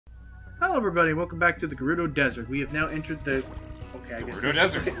Hello, everybody. Welcome back to the Gerudo Desert. We have now entered the... Okay, I guess... Gerudo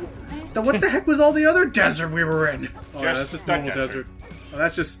Desert. What the heck was all the other desert we were in? Oh, Just that's just normal that desert. Oh,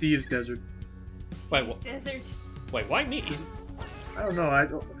 that's just Steve's desert. Wait, what? Desert. Wait, why me? I don't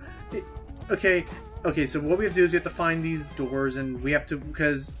know. Okay, so what we have to do is we have to find these doors, and we have to...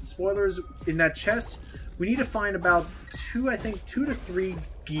 Because, spoilers, in that chest, we need to find about two to three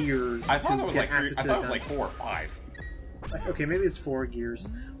gears I thought to it was get like access I to thought the it was like dungeon. 4 or 5. Okay, maybe it's 4 gears.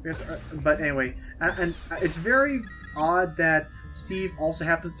 We have to, but anyway, and it's very odd that Steve also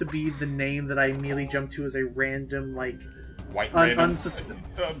happens to be the name that I immediately jumped to as a random, like,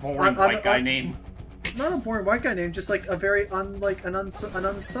 Boring white guy name. Not a boring white guy name, just like a very an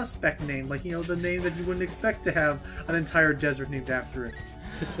unsuspect name, like, you know, the name that you wouldn't expect to have an entire desert named after it.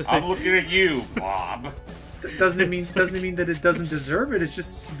 I'm looking at you, Bob. Doesn't it mean that it doesn't deserve it? It's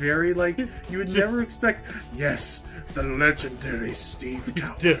just very, like, you would never expect. Yes, the legendary Steve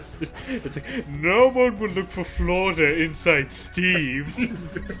Tower. It's like, no one would look for Florida inside Steve.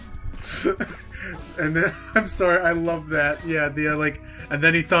 And then, I'm sorry, I love that. Yeah, the and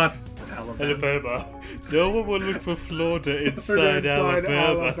then he thought, Alabama. No one would look for Florida inside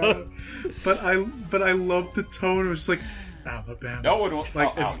Alabama. But I love the tone. It was just like, Alabama. No one will.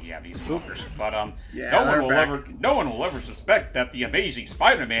 Like, These fuckers. But yeah, no one will ever suspect that the Amazing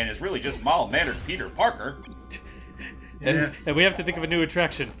Spider-Man is really just mild-mannered Peter Parker. And we have to think of a new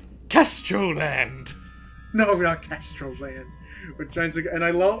attraction, Castroland. No, not Castroland. And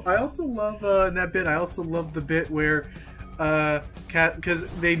I also love in that bit. I also love the bit where, because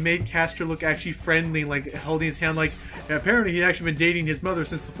they made Castro look actually friendly, like holding his hand. Like, apparently he'd actually been dating his mother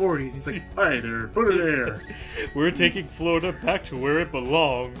since the 40s. He's like, "Hi there, put her there." We're taking Florida back to where it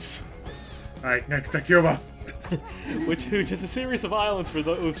belongs. All right, next to Cuba. which is a series of islands for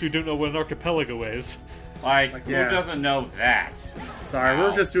those who don't know what an archipelago is. Like who doesn't know that? Sorry,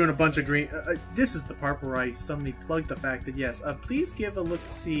 we're just doing a bunch of green. This is the part where I suddenly plugged the fact that yes, please give a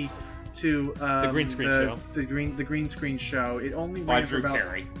look-see to the green screen show. The green screen show. It only By ran for Drew about.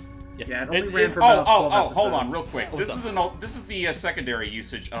 Carey. Yeah, it only ran for about 12 episodes. Hold on, real quick. This is the secondary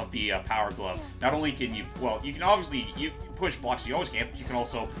usage of the Power Glove. Not only can you, you can obviously push blocks. You always can, but you can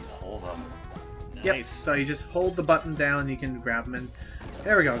also pull them. Nice. Yep. So you just hold the button down, you can grab them, and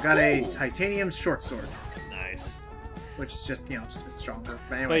there we go. Got a titanium short sword. Nice. Which is just just a bit stronger.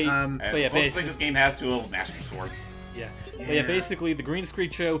 But anyway, the closest thing this game has to a Master Sword. Yeah. But yeah, basically the green screen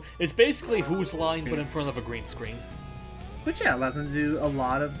show. It's basically Who's Line, but in front of a green screen. Which allows them to do a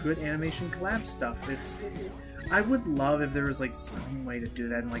lot of good animation collab stuff. I would love if there was like some way to do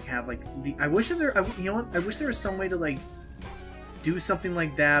that and like have like the. I wish there was some way to like do something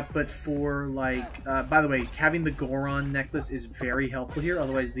like that, but for like. By the way, having the Goron necklace is very helpful here.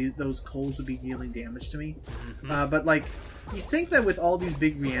 Otherwise, those coals would be dealing damage to me. But like, you think that with all these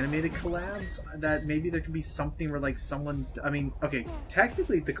big reanimated collabs, that maybe there could be something where like someone. I mean, okay,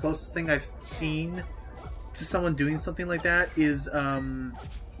 technically the closest thing I've seen to someone doing something like that is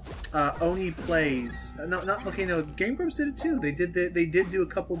Oni Plays. No, Game Grumps did it too. They did do a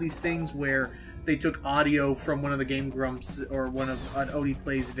couple of these things where they took audio from one of the Game Grumps or one of an Oni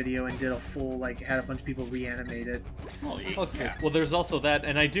Plays video and did a full had a bunch of people reanimate it. Okay. Well, there's also that,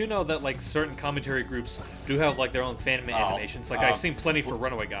 and I do know that like certain commentary groups do have like their own fan animations. Like I've seen plenty for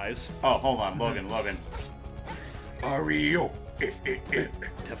Runaway Guys. Oh, hold on, Logan. Mario.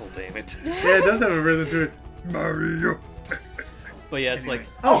 Devil damn it. Yeah, it does have a rhythm to it. Mario. But yeah, it's anyway.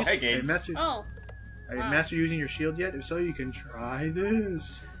 like hey, Gates. Have you mastered using your shield yet? If so, you can try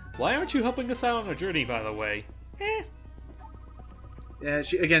this. Why aren't you helping us out on a journey, by the way? Yeah,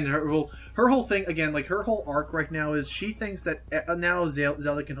 her whole thing again, like her whole arc right now is she thinks that now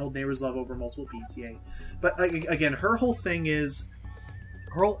Zelda can hold neighbor's love over multiple beats. Yay! But again, her whole thing is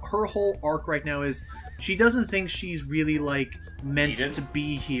her whole arc right now is she doesn't think she's really like meant to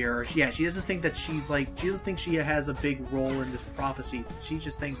be here. She doesn't think that she doesn't think she has a big role in this prophecy. She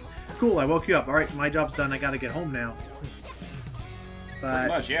just thinks, cool, I woke you up. All right, my job's done. I gotta get home now. But, pretty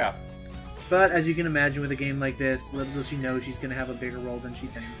much, yeah. But as you can imagine, with a game like this, little does she know she's going to have a bigger role than she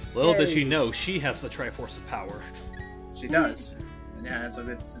thinks. Little does she know she has the Triforce of Power. She does. And yeah, it's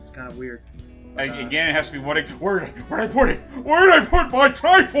kind of weird. But, again, it has to be where did I put it? Where did I put my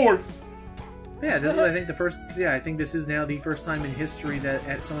Triforce? Yeah, this is I think the first. Yeah, I think this is now the first time in history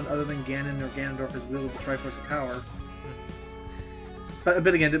that someone other than Ganon or Ganondorf has wielded the Triforce of Power. But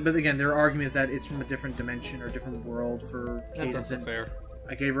again, there are arguments that it's from a different dimension or a different world for Cadence. That's unfair.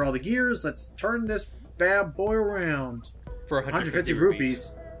 I gave her all the gears. Let's turn this bad boy around. For 150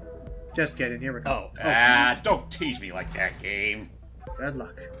 rupees. Just kidding. Here we go. Don't tease me like that, game. Good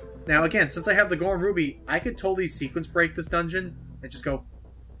luck. Now, again, since I have the Goron Ruby, I could totally sequence break this dungeon and just go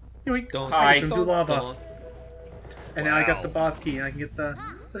Yoink. Don't. Hi. Some blue lava. Don't. And now I got Wow. the boss key, and I can get the...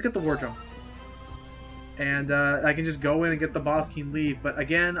 Let's get the war drum. And I can just go in and get the boss key and leave. But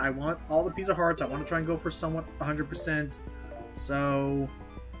again, I want all the piece of hearts. I want to try and go for somewhat 100%. So...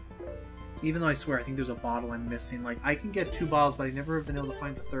 Even though I swear, I think there's a bottle I'm missing. Like, I can get 2 bottles, but I never have been able to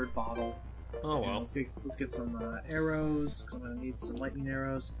find the 3rd bottle. Oh And well. let's get some arrows, because I'm gonna need some lightning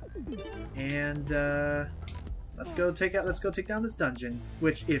arrows. And let's go take down this dungeon.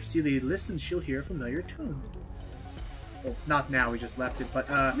 Which, if Celia listens, she'll hear a familiar tune. Well, not now. We just left it. But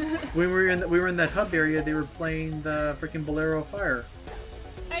when we were in that hub area, they were playing the freaking Bolero Fire.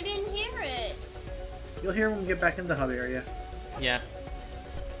 I didn't hear it. You'll hear when we get back in the hub area. Yeah.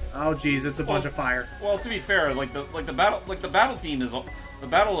 Oh, geez, it's a bunch of fire. Well, to be fair, the battle theme is the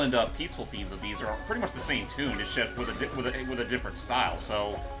battle and peaceful themes of these are pretty much the same tune. It's just with a different style.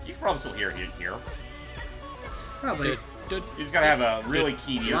 So you can probably still hear it here. Probably. Dude. You just gotta have a really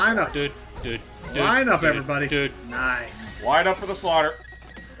keen ear. Line up. Line up, everybody. Nice. Line up for the slaughter.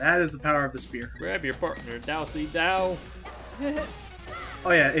 That is the power of the spear. Grab your partner, Dowsy Dow.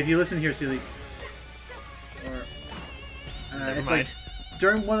 Oh yeah, if you listen here, Celia. Or Never it's mind. like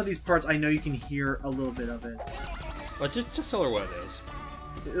during one of these parts, I know you can hear a little bit of it. But just tell her what it is.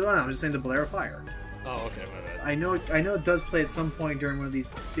 No, I'm just saying the Bolero Fire. Oh, okay, my bad. I know it does play at some point during one of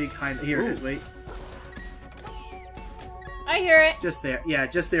these big high. Here it is. Wait, I hear it. just there. Yeah,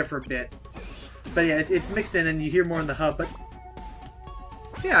 just there for a bit. But yeah, it's mixed in, and you hear more in the hub. But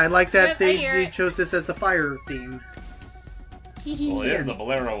yeah, I like that Yep, I hear they it. chose this as the fire theme. Well, it is the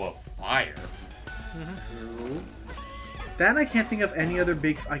Bolero of Fire. True. Then I can't think of any other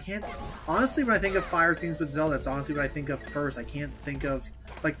big. I can't. Honestly, when I think of fire themes with Zelda, that's honestly what I think of first. I can't think of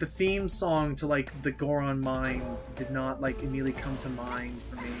like the theme song to like the Goron Mines did not like immediately come to mind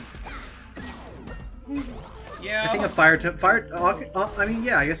for me. Yeah. I think of I mean,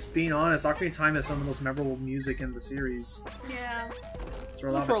 yeah. I guess being honest, Ocarina of Time has some of the most memorable music in the series. Yeah. That's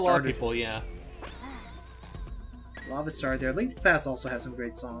where a lot For of a it lot of started. people, yeah. A lot of it started there. Link to the Past also has some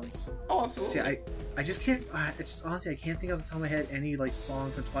great songs. Oh, absolutely. See, I just can't. It's just honestly, I can't think off the top of my head any like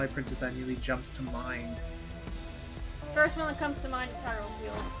song from Twilight Princess that immediately jumps to mind. First one that comes to mind is Hyrule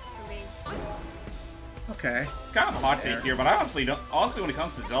Field for me. Okay. Kind of a hot take here, but I honestly don't. Honestly, when it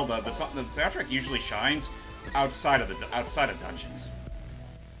comes to Zelda, the soundtrack usually shines outside of dungeons.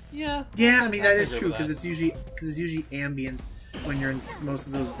 Yeah. Yeah, I mean that is agree true with because that. it's usually ambient when you're in most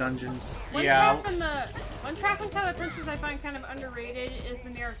of those dungeons. One Yeah. track from Twilight Princess I find kind of underrated is the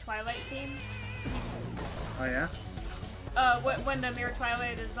Mirror Twilight theme. Oh yeah. When the Mirror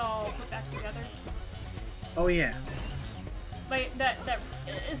Twilight is all put back together. Oh yeah. Like that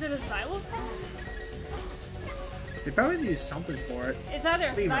is it a xylophone? They probably use something for it. It's either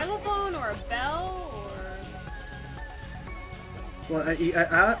a Lever. xylophone or a bell or. Well,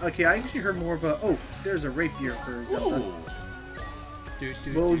 okay, I actually heard more of a. Oh, there's a rapier for Zelda. Ooh.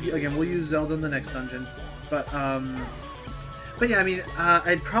 We'll use Zelda in the next dungeon, but yeah, I mean,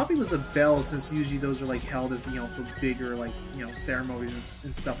 it probably was a bell since usually those are like held as for bigger like ceremonies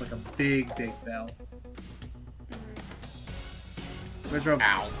and stuff, like a big bell. Where's Rob?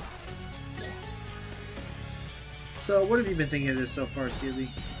 Ow. Jeez. So, what have you been thinking of this so far, Sealy?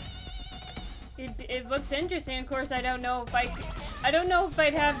 It looks interesting. Of course, I don't know if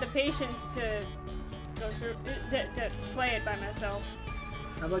I'd have the patience to go through to play it by myself.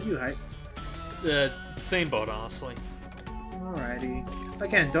 How about you, Hype? Same boat, honestly. Alrighty.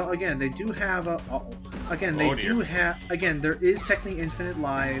 Again, they do have a. Again, they Oh, do dear. have. Again, there is technically infinite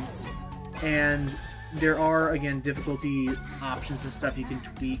lives, and there are difficulty options and stuff you can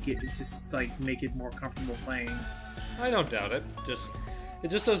tweak it to like make it more comfortable playing. I don't doubt it. It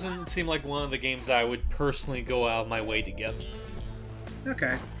just doesn't seem like one of the games I would personally go out of my way to get.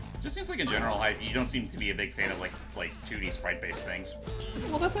 Okay. Just seems like in general, you don't seem to be a big fan of like 2D sprite-based things.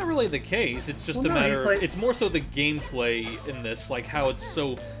 Well, that's not really the case. It's just Well, a no, you matter. play- It's more so the gameplay in this, like how it's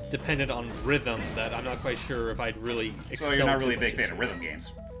so dependent on rhythm that I'm not quite sure if I'd really. So you're not really a too big much fan of into rhythm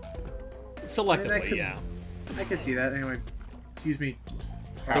games. it. Selectively, could- yeah. I can see that. Anyway, excuse me.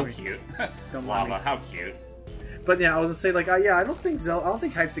 How Probably. cute. Don't mind Lava, me. how cute. But yeah, I was gonna say like, yeah, I don't think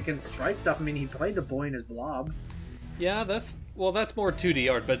Hype's against sprite stuff. I mean, he played the boy in his blob. Yeah, that's more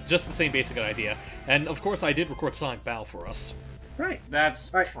 2D art, but just the same basic idea. And of course, I did record Sonic Battle for us. Right.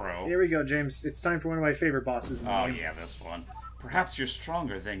 That's All right. true. Here we go, James. It's time for one of my favorite bosses in the Oh game. yeah, this one. Perhaps you're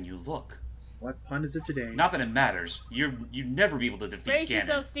stronger than you look. What pun is it today? Not that it matters. You'd never be able to defeat Brace Ganon.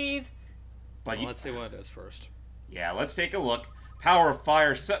 yourself, Steve. But Well, let's see what it is first. yeah, let's take a look. Power of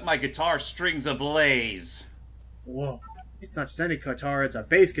fire, set my guitar strings ablaze. Whoa. It's not just any guitar, it's a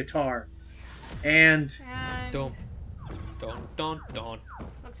bass guitar. And And Don't. well,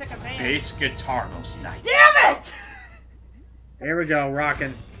 Looks like a van. Bass guitar most nights. Damn it! There we go,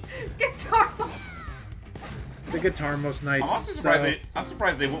 rocking. Guitar. The guitar most nights. I'm also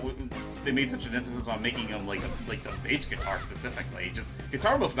surprised they made such an emphasis on making them like the bass guitar specifically. Just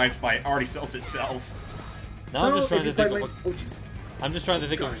Guitar Most Nights already sells itself. Now I'm just trying to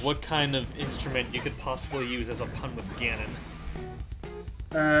think Gosh. of what kind of instrument you could possibly use as a pun with Ganon.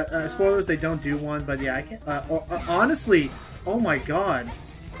 Spoilers, they don't do one, but yeah, I can't. Honestly, oh my god.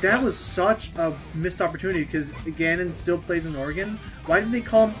 That was such a missed opportunity because Ganon still plays an organ. Why didn't they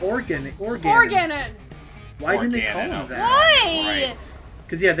call him Organon? Why didn't they call him that? Why?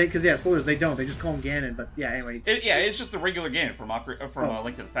 Because spoilers, they don't. They just call him Ganon. But yeah, anyway. It's just the regular Ganon from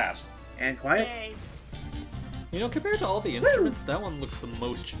Link to the Past. And quiet. Yay. You know, compared to all the instruments, that one looks the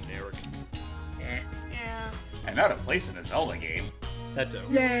most generic. Yeah. And out of place in a Zelda game. That too.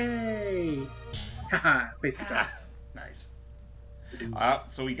 Yay! Haha, bass guitar. Nice.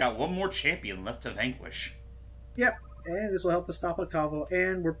 So we got one more champion left to vanquish. Yep, and this will help us stop Octavo,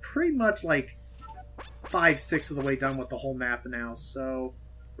 and we're pretty much like 5/6 of the way done with the whole map now, so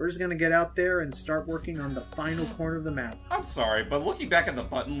we're just gonna get out there and start working on the final corner of the map. I'm sorry, but looking back at the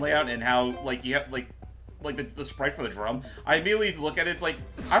button layout and how you have the sprite for the drum, I immediately look at it. It's like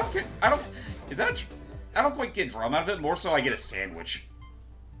I don't quite get drum out of it. More so, I get a sandwich.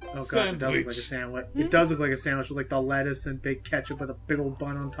 Oh gosh, it does look like a sandwich. It does look like a sandwich with like the lettuce and baked ketchup with a big old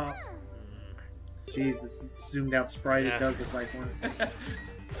bun on top. Jeez, this zoomed out sprite. Yeah. It does look like one.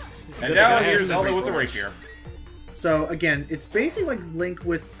 And now here's Zelda with the rapier. So again, it's basically like Link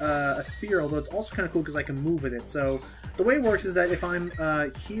with a spear, although it's also kind of cool because I can move with it. So the way it works is that if I'm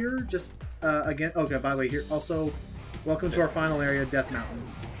here, just again. Okay, by the way, here also, welcome to our final area, Death Mountain.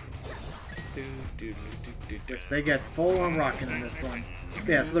 Which they get full on rocking in this one.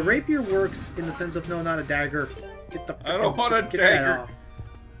 Yeah, so the rapier works in the sense of no, not a dagger. I don't want a dagger.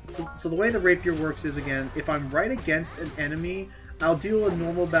 So the way the rapier works is, again, if I'm right against an enemy, I'll deal a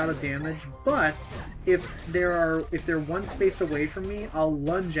normal bout of damage, but if they're one space away from me, I'll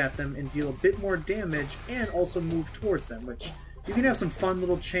lunge at them and deal a bit more damage and also move towards them, which you can have some fun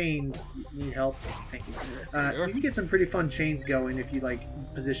little chains. Need help? Thank you. You can get some pretty fun chains going if you like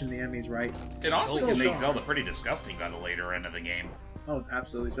position the enemies right. It also can make Zelda pretty disgusting by the later end of the game. Oh,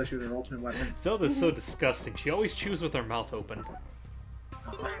 absolutely, especially with her ultimate weapon. Zelda's so disgusting. She always chews with her mouth open.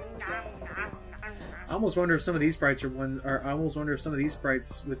 I almost wonder if some of these sprites I almost wonder if some of these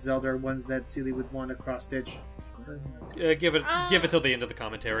sprites with Zelda are ones that Sealy would want to cross stitch. Give it till the end of the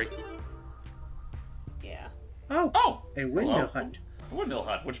commentary. Yeah. Oh, a windmill hut. A windmill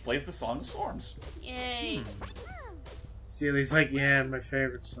hut, which plays the Song of Storms. Yay. Sealy's like, yeah, my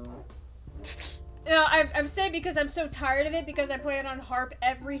favorite song. You know, I'm saying because I'm so tired of it because I play it on harp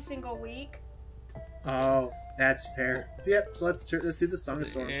every single week. Oh, that's fair. Yep. So let's do the Song of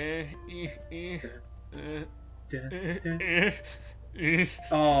Storms.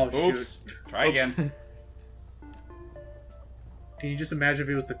 Oh shoot! Oops. Try again. Can you just imagine if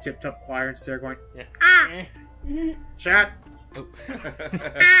it was the Tip Top Choir instead of going? Yeah. Shut. Oh.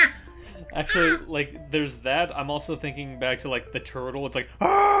 Actually, like, there's that. I'm also thinking back to like the turtle. It's like,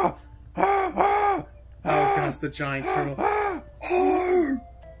 oh gosh, the giant turtle.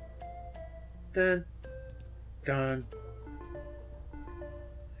 Dun, dun.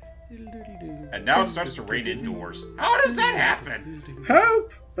 And now it starts to rain indoors. How does that happen?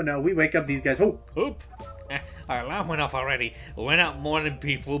 Help! But no, we wake up these guys. Oh, oop. Our alarm went off already. We went out morning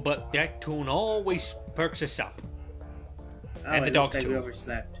people, but that tune always perks us up. And the dogs too. We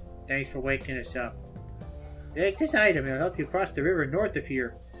overslept. Thanks for waking us up. Take this item. It'll help you cross the river north of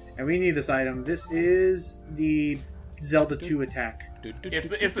here. And we need this item. This is the Zelda 2 attack.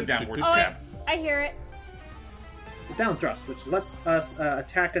 It's the downward stab. I hear it. The down thrust, which lets us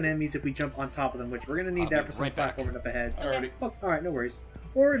attack on enemies if we jump on top of them, which we're going to need that for some platforming up ahead. Alrighty. Oh, alright, no worries.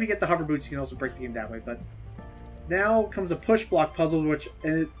 Or if you get the hover boots, you can also break the game that way. But now comes a push block puzzle, which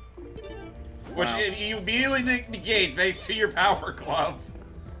you immediately negate thanks to your power glove.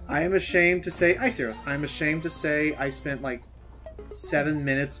 I am ashamed to say, I'm ashamed to say I spent like 7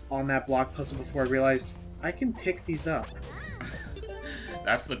 minutes on that block puzzle before I realized I can pick these up.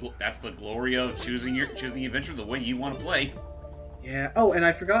 That's the glory of choosing the adventure the way you want to play. Yeah. Oh, and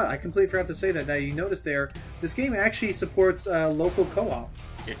I completely forgot to say that. Now you notice there, this game actually supports local co-op.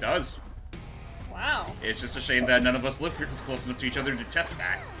 It does. Wow. It's just a shame that none of us live close enough to each other to test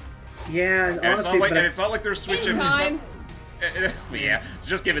that. Yeah, and honestly, it's not like they're switching. Time. Yeah,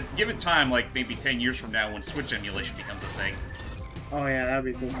 just give it time, like maybe 10 years from now when Switch emulation becomes a thing. Oh yeah, that'd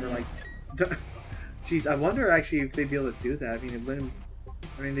be cool for like. Jeez, I wonder actually if they'd be able to do that. I mean, I'm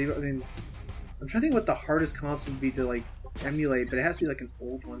trying to think what the hardest console would be to like emulate, but it has to be like an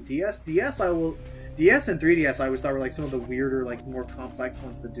old one. DS and 3DS I always thought were like some of the weirder, like more complex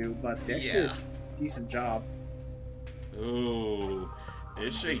ones to do, but they actually did a decent job. Ooh,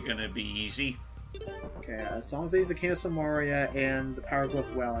 this ain't gonna be easy. Okay, as long as I use the Cadence of Hyrule and the Power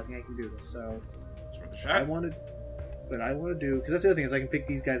Glove well, I think I can do this. So, it's worth a shot. What I want to do, because that's the other thing, is I can pick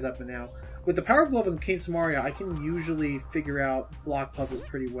these guys up and now. With the Power Glove and the Cadence of Hyrule, I can usually figure out block puzzles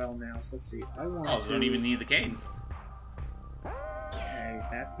pretty well now. So let's see. I want to... don't even need the cane. Okay,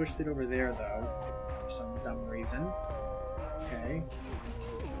 that pushed it over there though, for some dumb reason. Okay,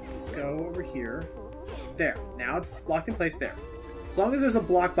 let's go over here. There. Now it's locked in place there. As long as there's a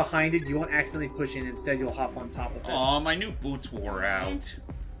block behind it, you won't accidentally push in. Instead, you'll hop on top of it. Aw, my new boots wore out.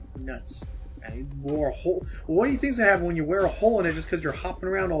 Nuts. And you wore a hole. Well, what do you think's gonna happen when you wear a hole in it just because you're hopping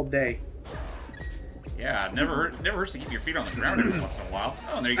around all day? Yeah, never hurts to keep your feet on the ground every once in a while.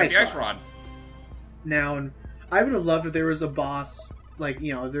 Oh, and there you go, the ice rod. Now, and I would have loved if there was a boss, like,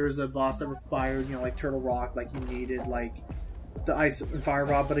 you know, if there was a boss that required, you know, like Turtle Rock, like you needed, like, the ice and fire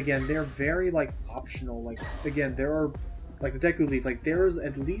rod, but again, they're very, like, optional. Like, again, there are, like, the Deku Leaf, like, there's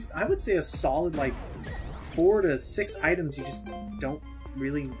at least, I would say, a solid, like, 4 to 6 items you just don't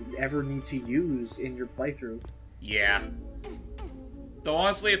really ever need to use in your playthrough. Yeah. Though,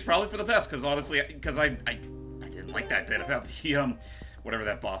 honestly, it's probably for the best, because, honestly, because I didn't like that bit about the, whatever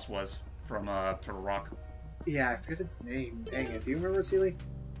that boss was from, Turtle Rock. Yeah, I forget its name. Dang it. Do you remember it, Seely?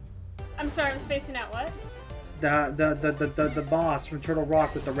 I'm sorry, I'm spacing out. What? The boss from Turtle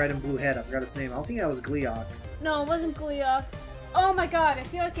Rock with the red and blue head. I forgot its name. I don't think that was Gleeok. No, it wasn't Gleeok. Oh my god, I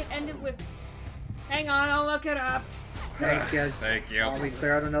feel like it ended with... Hang on, I'll look it up. Thank you. Thank you. While we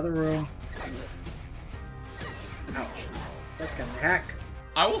clear out another room. Ouch. What the heck?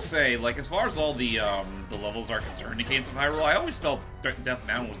 I will say, like, as far as all the levels are concerned in Cadence of Hyrule, I always felt Death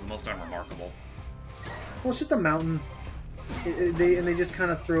Mountain was the most unremarkable. Well, it's just a mountain. They just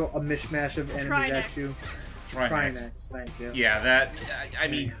kind of throw a mishmash of enemies at you. Trinex, thank you. Yeah, that. I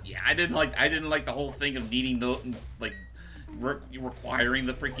mean, yeah, I didn't like the whole thing of needing the requiring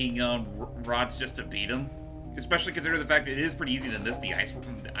the freaking rods just to beat them. Especially considering the fact that it is pretty easy to miss the ice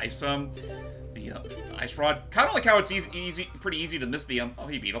rod. Kind of like how it's pretty easy to miss the oh,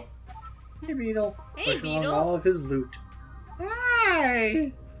 hey Beetle. Hey Beetle. Hey Pushing Beetle. along all of his loot.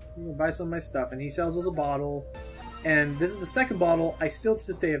 Hi. I'm gonna buy some of my stuff, and he sells us a bottle. And this is the second bottle. I still to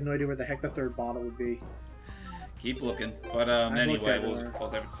this day have no idea where the heck the third bottle would be. Keep looking, but anyway, what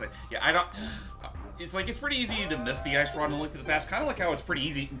was I going to say? Yeah, I don't. It's like it's pretty easy to miss the ice rod in Link to the Past. Kind of like how it's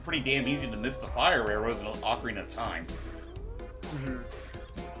pretty damn easy to miss the fire arrows in Ocarina of Time. Mm-hmm.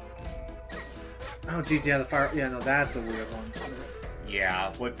 Oh, geez, yeah, the fire. Yeah, no, that's a weird one.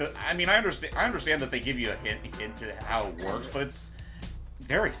 Yeah, but I mean, I understand that they give you a hint to how it works, but it's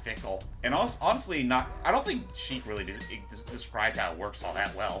very fickle. And honestly, I don't think Sheik really described how it works all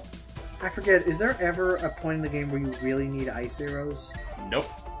that well. I forget, is there ever a point in the game where you really need ice arrows? Nope.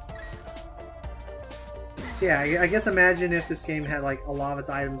 So yeah, I guess imagine if this game had, like, a lot of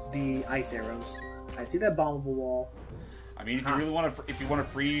its items be ice arrows. I see that bombable wall. I mean, if you really want to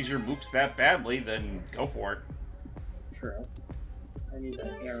freeze your mooks that badly, then go for it. True. I need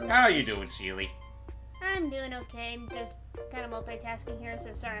an arrow. How you doing, Seely? I'm doing okay. I'm just kind of multitasking here,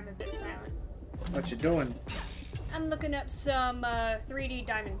 so sorry I'm a bit silent. What you doing? I'm looking up some 3D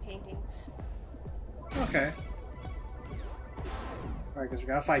diamond paintings. Okay. Alright, guess we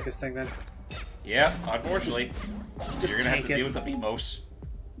gotta fight this thing then. Yeah, unfortunately. Just you're gonna have to tank deal with the Beamos.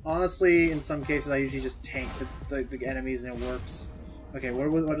 Honestly, in some cases, I usually just tank the enemies and it works. Okay,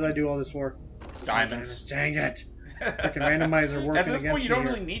 what did I do all this for? Diamonds. Dang it! Freaking randomizer working against me. At this point, you don't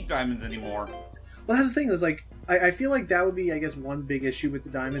really need diamonds anymore. Well, that's the thing, is like, I feel like that would be, I guess, one big issue with the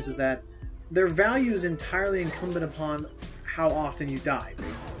diamonds is that their value is entirely incumbent upon how often you die,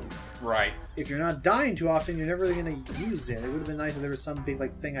 basically. Right. If you're not dying too often, you're never really going to use it. It would have been nice if there was some big,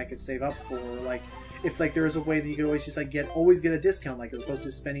 like, thing I could save up for, like, if, like, there was a way that you could always just, like, always get a discount, like, as opposed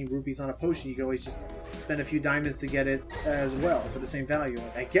to spending rupees on a potion, you could always just spend a few diamonds to get it as well, for the same value.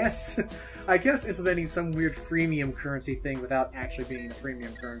 Like, I guess implementing some weird freemium currency thing without actually being a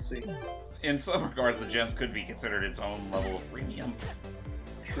freemium currency. In some regards, the gems could be considered its own level of freemium.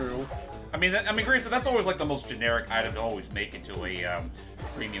 True. I mean, granted, that's always like the most generic item to always make into a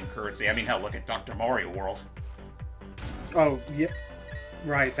premium currency. I mean, hell, look at Dr. Mario World. Oh, yeah.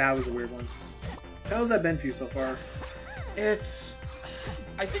 Right, that was a weird one. How's that been for you so far? I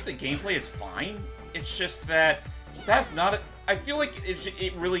think the gameplay is fine. It's just that that's not I feel like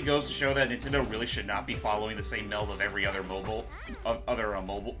it really goes to show that Nintendo really should not be following the same meld of every other mobile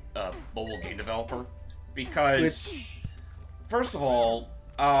game developer. Because, first of all,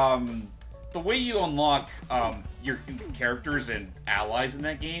 the way you unlock your characters and allies in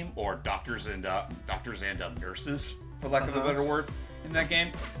that game, or doctors and nurses, for lack of a better word, in that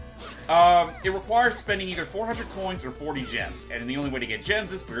game, it requires spending either 400 coins or 40 gems, and the only way to get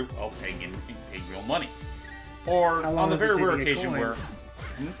gems is through paying real money. Or on the very rare occasion where.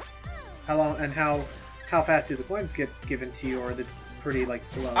 How long and how fast do the coins get given to you, or are they pretty like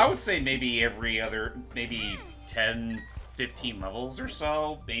slow? I would say maybe maybe 10, 15 levels or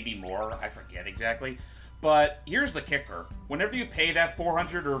so, maybe more. I forget exactly. But here's the kicker: whenever you pay that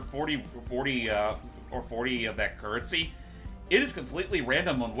 400 or 40 of that currency, it is completely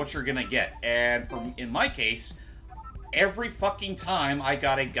random on what you're gonna get. And in my case, every fucking time I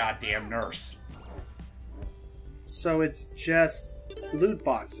got a goddamn nurse. So it's just loot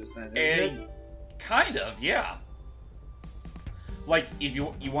boxes then, isn't it? Kind of, yeah. Like, if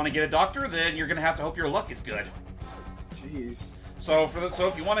you want to get a doctor, then you're gonna have to hope your luck is good. Jeez. So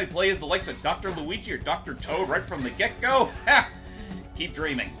if you want to play as the likes of Dr. Luigi or Dr. Toad right from the get-go, keep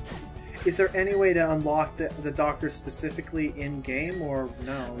dreaming. Is there any way to unlock the doctor specifically in-game, or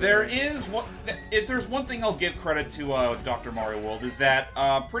no? There is one. If there's one thing I'll give credit to Dr. Mario World is that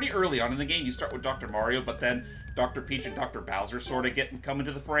pretty early on in the game you start with Dr. Mario, but then Dr. Peach and Dr. Bowser sort of come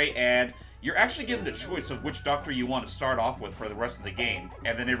into the fray, and you're actually given a choice of which doctor you want to start off with for the rest of the game,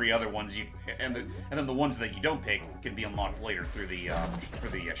 and then every other ones and then the ones that you don't pick can be unlocked later through the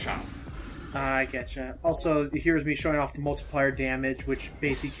shop. I getcha. Also, here's me showing off the multiplier damage, which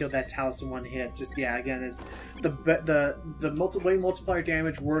basically killed that Talus in one hit. Just again, is the way multiplier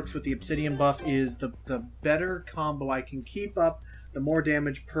damage works with the Obsidian buff is the better combo I can keep up, the more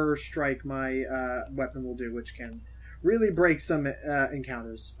damage per strike my weapon will do, which can really break some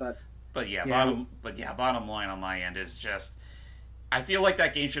encounters. Bottom line on my end is just, I feel like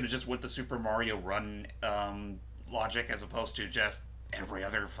that game should have just went the Super Mario Run logic as opposed to just every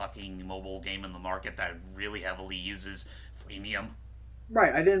other fucking mobile game in the market that really heavily uses freemium.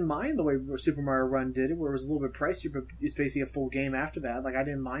 Right, I didn't mind the way Super Mario Run did it, where it was a little bit pricier, but it's basically a full game after that. Like, I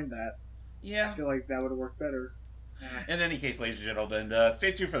didn't mind that. Yeah. I feel like that would have worked better. In any case, ladies and gentlemen,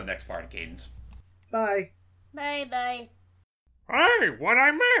 stay tuned for the next part of Cadence. Bye. Bye. Hey, what'd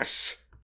I miss?